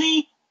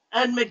Disney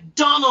and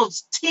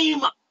McDonald's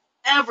team up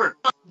ever.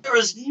 There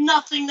is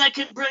nothing that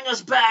can bring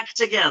us back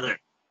together.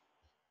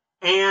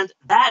 And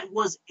that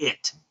was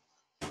it.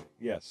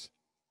 Yes.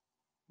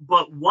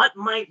 But what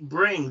might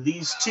bring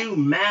these two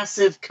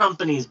massive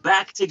companies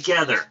back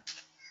together?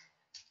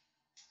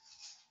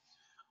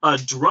 A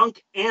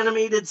drunk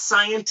animated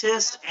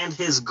scientist and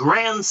his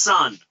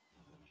grandson.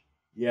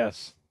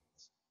 Yes.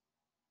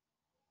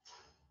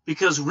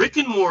 Because Rick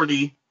and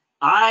Morty,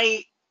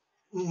 I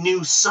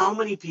knew so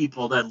many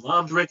people that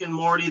loved Rick and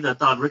Morty, that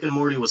thought Rick and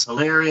Morty was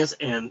hilarious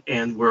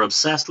and were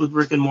obsessed with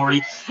Rick and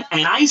Morty.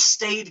 And I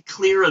stayed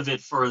clear of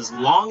it for as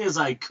long as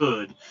I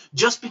could,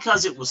 just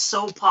because it was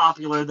so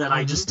popular that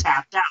I just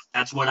tapped out.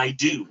 That's what I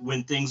do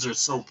when things are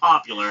so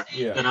popular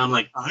that I'm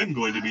like, I'm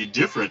going to be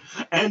different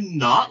and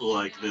not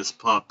like this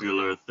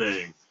popular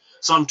thing.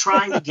 So I'm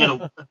trying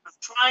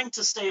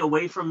to stay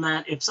away from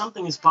that. If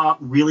something is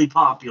really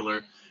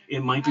popular,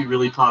 it might be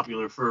really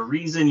popular for a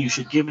reason. You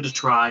should give it a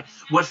try.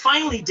 What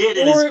finally did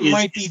it or it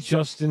might be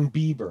Justin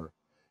Bieber.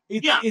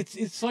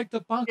 It's like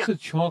the box of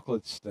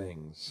chocolates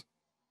things.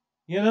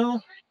 You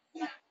know?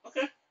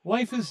 Okay.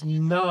 Life is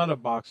not a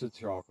box of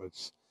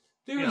chocolates.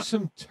 There are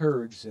some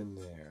turds in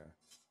there.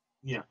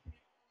 Yeah.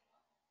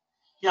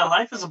 Yeah,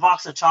 life is a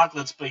box of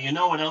chocolates, but you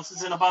know what else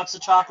is in a box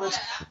of chocolates?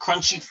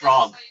 Crunchy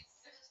Frog.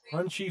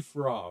 Crunchy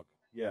Frog,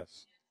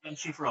 yes.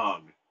 Crunchy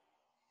Frog.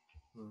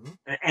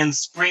 And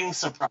Spring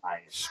Surprise.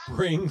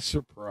 Spring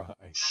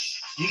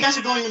Surprise. You guys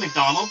are going to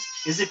McDonald's?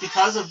 Is it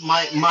because of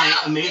my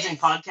amazing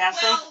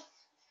podcasting?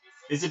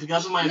 Is it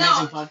because of my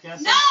amazing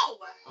podcasting? No!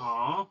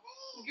 Aww.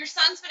 Your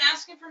son's been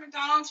asking for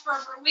McDonald's for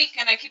over a week,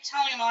 and I keep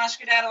telling him, I'll ask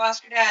your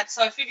dad.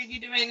 So I figured you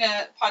doing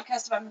a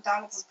podcast about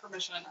McDonald's is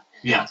permission.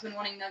 Yeah. He's been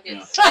wanting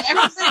nuggets. Yeah.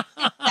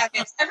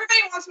 Nuggets. Everybody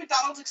wants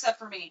McDonald's except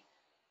for me.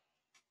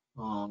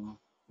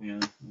 Yeah.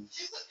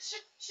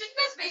 Should you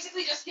guys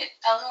basically just get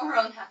Eleanor her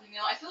own Happy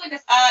Meal? I feel like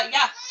that's...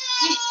 yeah.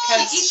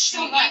 Because she eats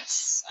so much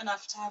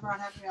enough to have her own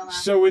Happy Meal now.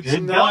 So it's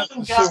not...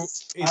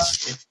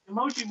 it's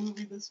Emoji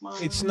Movie this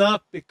month. It's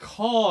not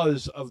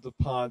because of the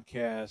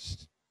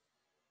podcast,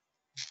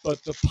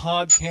 but the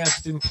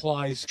podcast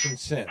implies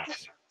consent.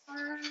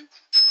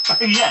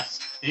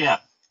 Yes. Yeah.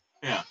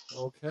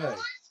 Okay.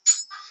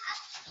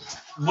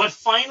 What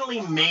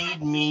finally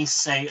made me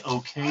say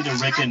okay to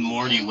Rick and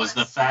Morty was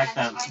the fact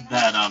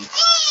that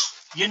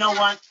you know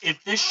what?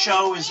 If this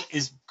show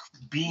is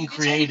being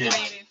created,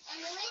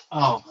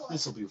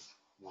 this will be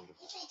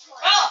wonderful.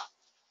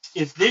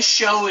 If this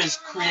show is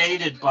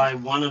created by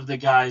one of the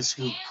guys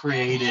who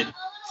created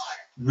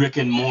Rick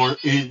and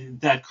Morty,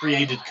 that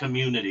created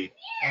Community,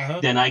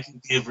 then I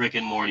can give Rick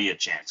and Morty a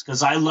chance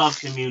because I love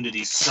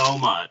Community so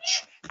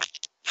much.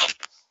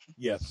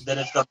 Yes. That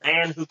if the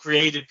man who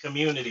created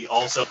Community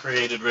also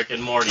created Rick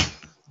and Morty,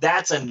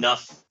 that's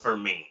enough for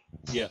me.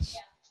 Yes.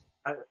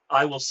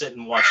 I will sit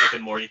and watch Rick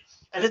and Morty.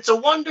 And it's a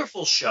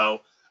wonderful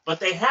show, but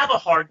they have a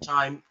hard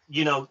time,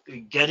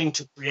 getting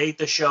to create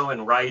the show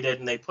and write it,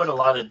 and they put a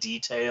lot of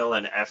detail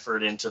and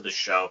effort into the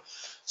show.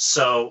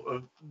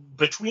 So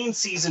between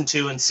season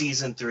 2 and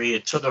season 3,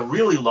 it took a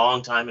really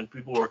long time, and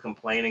people were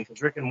complaining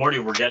because Rick and Morty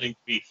were getting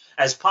to be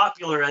as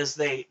popular as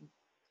they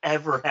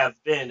ever have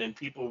been, and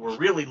people were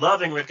really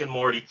loving Rick and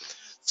Morty.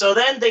 So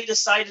then they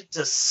decided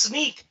to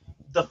sneak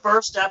the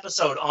first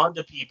episode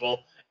onto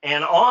people,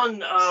 and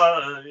on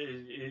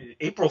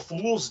April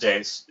Fool's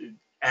Day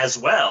as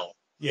well.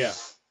 Yeah.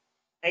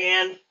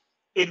 And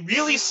it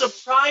really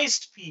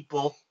surprised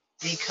people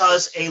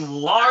because a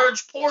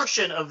large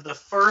portion of the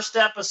first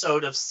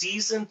episode of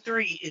season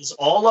 3 is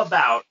all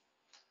about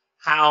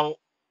how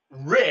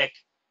Rick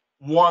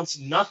wants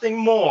nothing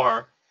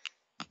more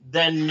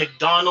than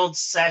McDonald's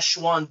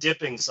Szechuan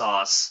dipping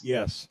sauce.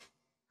 Yes.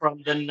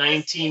 From the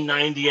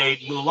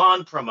 1998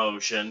 Mulan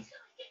promotion.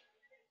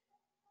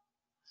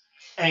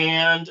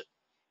 And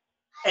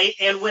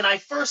when I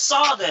first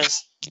saw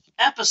this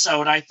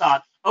episode, I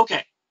thought,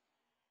 okay,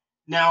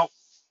 now,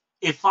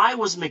 if I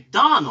was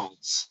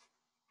McDonald's,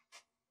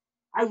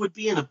 I would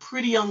be in a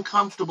pretty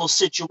uncomfortable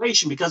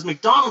situation because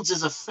McDonald's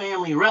is a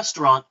family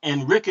restaurant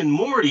and Rick and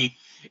Morty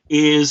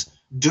is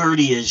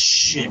dirty as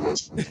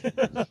shit.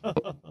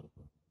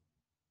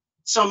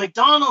 So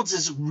McDonald's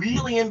is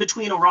really in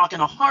between a rock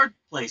and a hard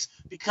place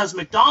because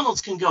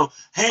McDonald's can go,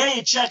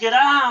 hey, check it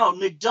out,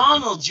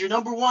 McDonald's, your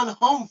number one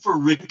home for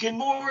Rick and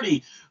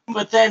Morty.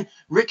 But then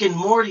Rick and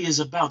Morty is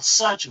about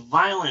such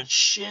violent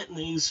shit and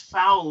they use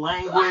foul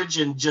language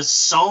and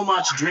just so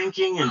much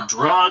drinking and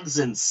drugs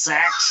and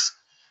sex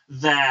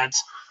that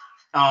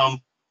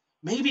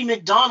maybe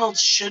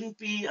McDonald's shouldn't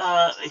be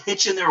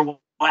hitching their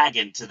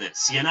wagon to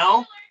this,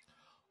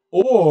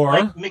 Or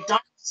like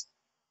McDonald's.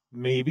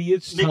 Maybe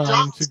it's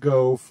time to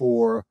go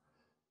for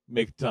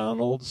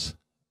McDonald's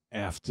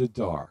After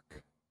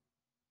Dark.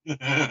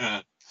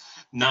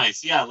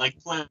 Nice, yeah, like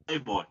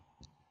Playboy.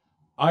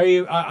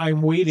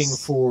 I'm waiting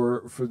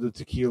for the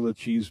tequila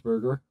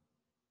cheeseburger.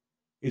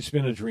 It's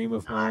been a dream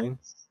of mine.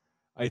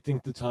 I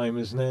think the time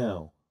is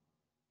now.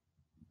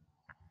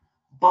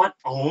 But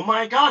oh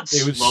my God,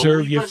 they would slowly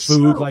serve you but food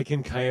slowly. like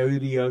in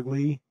Coyote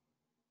Ugly,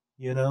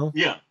 you know?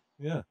 Yeah,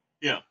 Yeah.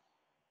 yeah.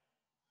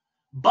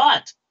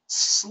 But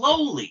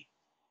slowly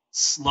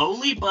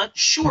but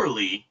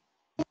surely,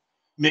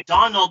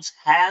 McDonald's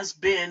has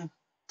been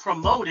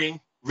promoting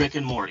Rick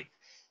and Morty.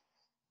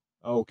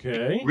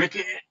 Okay.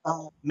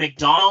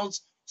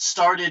 McDonald's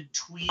started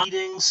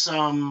tweeting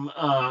some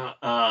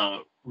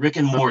Rick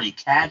and Morty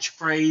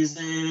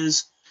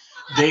catchphrases.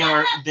 They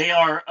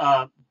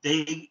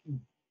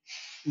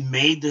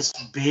made this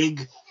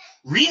big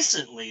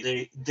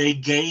recently. They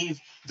gave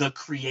the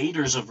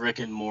creators of Rick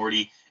and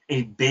Morty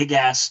a big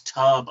ass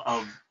tub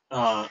of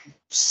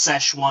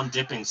Szechuan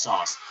dipping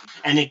sauce,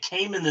 and it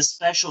came in this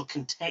special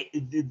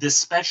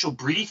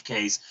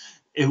briefcase,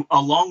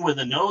 along with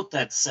a note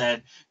that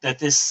said that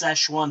this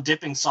Szechuan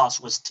dipping sauce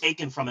was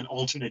taken from an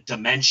alternate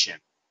dimension.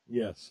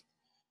 Yes.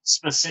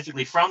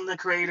 Specifically from the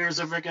creators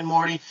of Rick and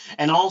Morty,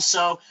 and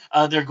also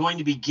they're going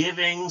to be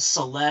giving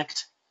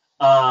select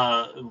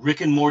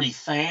Rick and Morty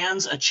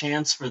fans a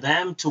chance for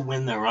them to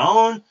win their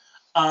own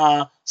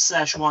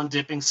Szechuan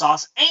dipping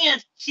sauce.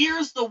 And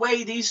here's the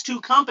way these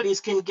two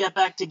companies can get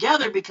back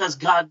together, because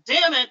god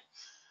damn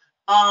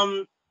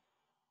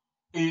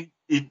it,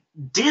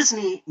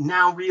 Disney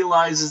now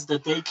realizes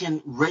that they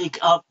can rake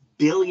up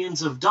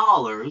billions of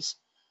dollars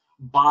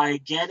by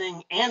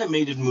getting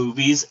animated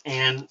movies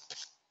and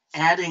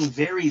adding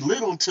very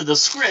little to the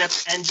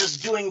script and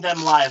just doing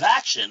them live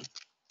action.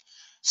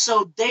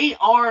 So they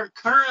are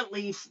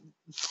currently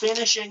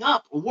finishing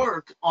up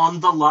work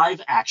on the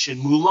live action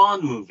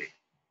Mulan movie.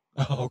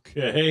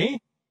 Okay.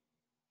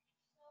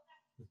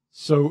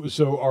 So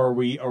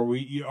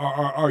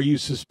are you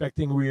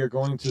suspecting we are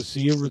going to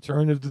see a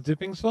return of the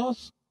dipping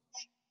sauce?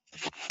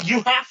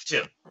 You have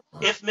to.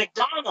 If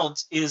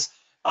McDonald's is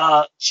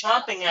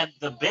chomping at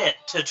the bit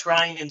to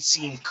try and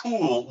seem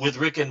cool with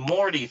Rick and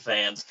Morty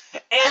fans,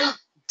 and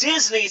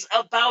Disney's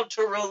about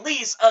to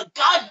release a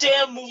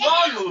goddamn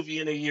Mulan movie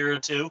in a year or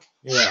two.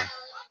 Yeah.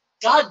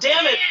 God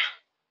damn it.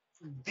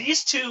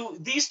 These two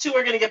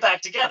are going to get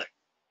back together.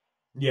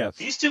 Yes.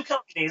 These two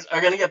companies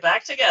are going to get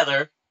back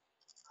together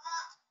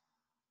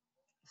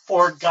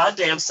for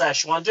goddamn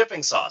Szechuan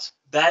dipping sauce.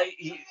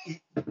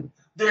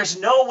 There's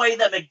no way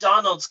that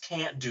McDonald's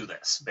can't do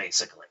this,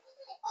 basically.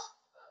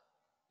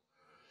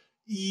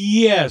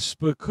 Yes,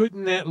 but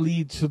couldn't that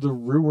lead to the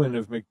ruin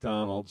of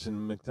McDonald's,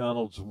 and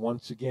McDonald's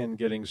once again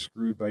getting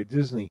screwed by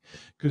Disney?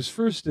 Because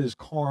first there's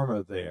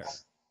karma there.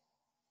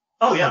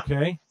 Oh, yeah.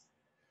 Okay?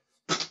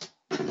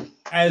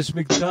 As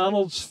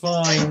McDonald's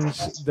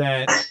finds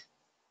that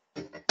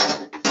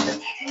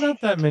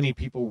not that many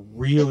people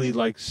really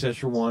like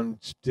Szechuan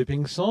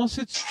dipping sauce,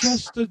 it's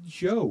just a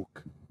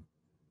joke.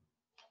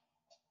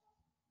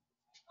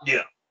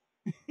 Yeah.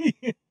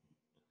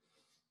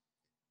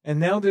 And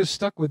now they're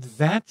stuck with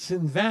vats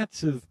and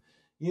vats of,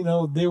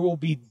 there will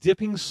be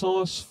dipping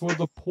sauce for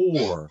the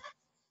poor,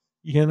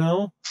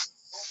 Yeah.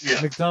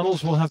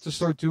 McDonald's will have to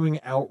start doing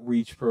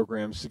outreach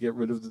programs to get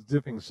rid of the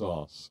dipping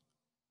sauce.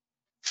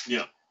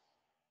 Yeah.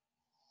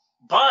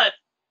 But,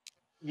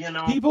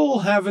 people will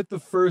have it the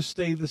first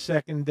day, the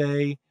second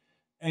day,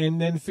 and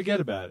then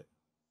forget about it.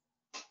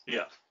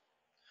 Yeah.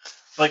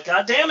 But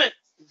God damn it,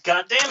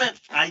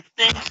 I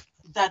think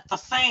that the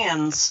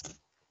fans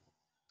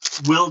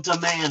will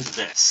demand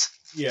this.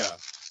 Yeah.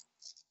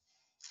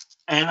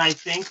 And I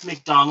think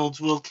McDonald's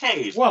will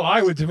cave. Well,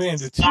 I would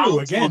demand it too,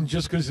 again,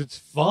 just because it's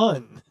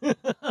fun. Yeah.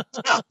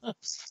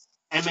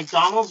 And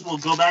McDonald's will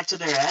go back to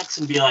their ex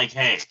and be like,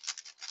 hey,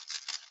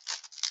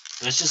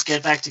 let's just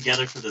get back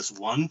together for this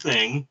one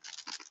thing.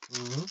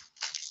 Mm-hmm.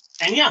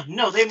 And yeah,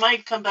 no, they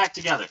might come back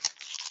together.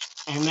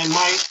 And they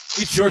might...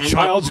 It's your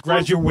child's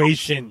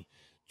graduation.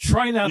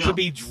 Try not to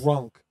be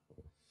drunk.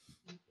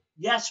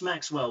 Yes,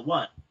 Maxwell,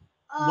 what?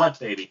 What,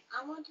 baby?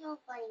 I want to tell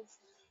Bunny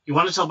something. You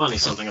want to tell Bunny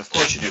something? Of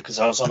course you do, because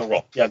I was on a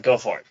roll. Yeah, go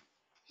for it.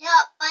 Yeah,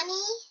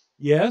 Bunny?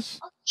 Yes?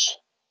 Okay.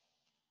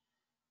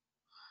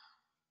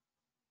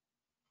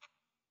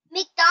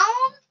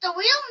 McDonald's, the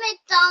real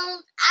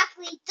McDonald's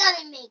actually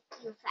doesn't make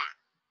you fat.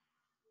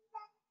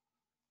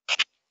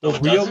 The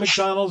real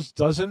McDonald's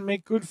doesn't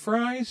make good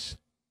fries?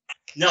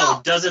 No,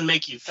 it doesn't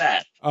make you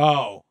fat.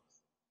 Oh.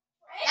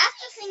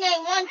 That's the thing I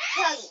want to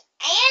tell you.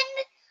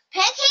 And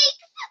pancakes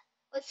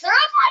with syrup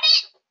on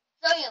it,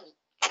 so yummy.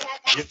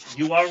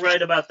 You are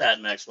right about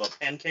that, Maxwell.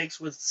 Pancakes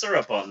with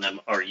syrup on them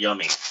are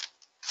yummy.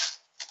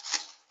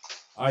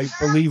 I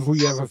believe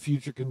we have a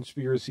future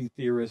conspiracy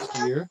theorist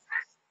here.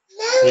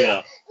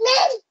 Yeah.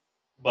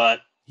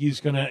 But he's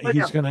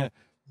gonna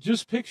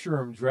just picture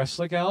him dressed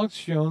like Alex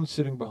Jones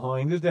sitting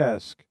behind a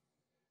desk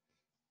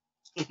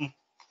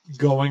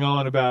going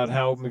on about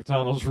how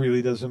McDonald's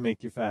really doesn't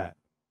make you fat.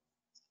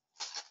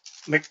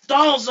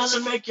 McDonald's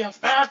doesn't make you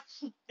fat.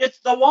 It's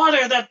the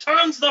water that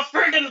turns the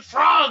friggin'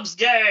 frogs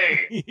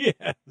gay.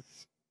 Yes.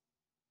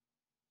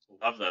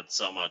 Love that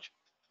so much.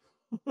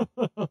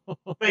 But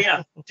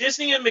yeah,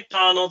 Disney and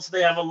McDonald's,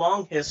 they have a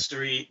long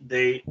history.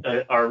 They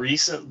are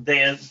recent.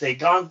 They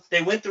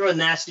went through a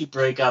nasty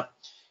breakup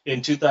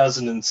in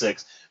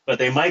 2006, but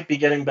they might be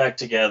getting back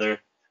together.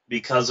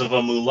 because of a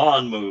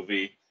Mulan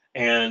movie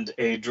and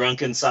a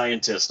drunken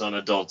scientist on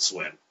Adult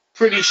Swim.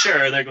 Pretty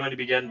sure they're going to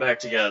be getting back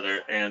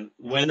together, and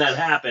when that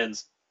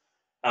happens,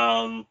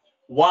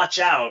 watch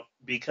out,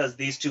 because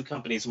these two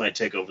companies might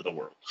take over the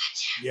world.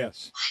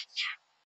 Yes.